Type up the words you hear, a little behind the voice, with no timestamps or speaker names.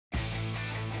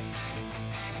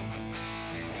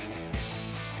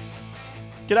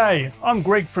G'day, I'm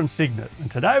Greg from Signet, and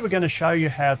today we're going to show you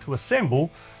how to assemble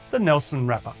the Nelson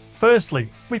wrapper. Firstly,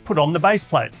 we put on the base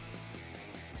plate.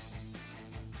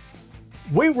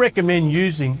 We recommend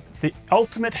using the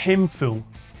Ultimate Hem Fill.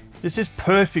 This is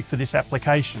perfect for this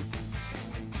application.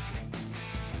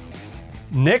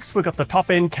 Next, we've got the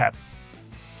top end cap.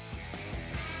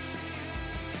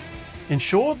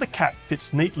 Ensure the cap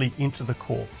fits neatly into the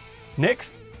core.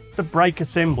 Next, the brake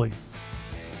assembly.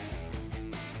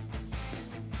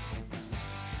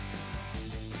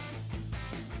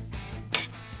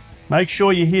 Make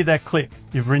sure you hear that click,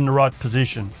 you're in the right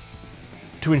position.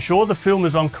 To ensure the film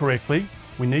is on correctly,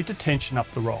 we need to tension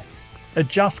up the roll.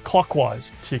 Adjust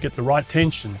clockwise to get the right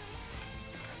tension.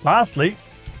 Lastly,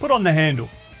 put on the handle.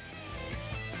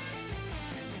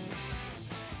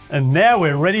 And now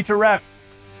we're ready to wrap.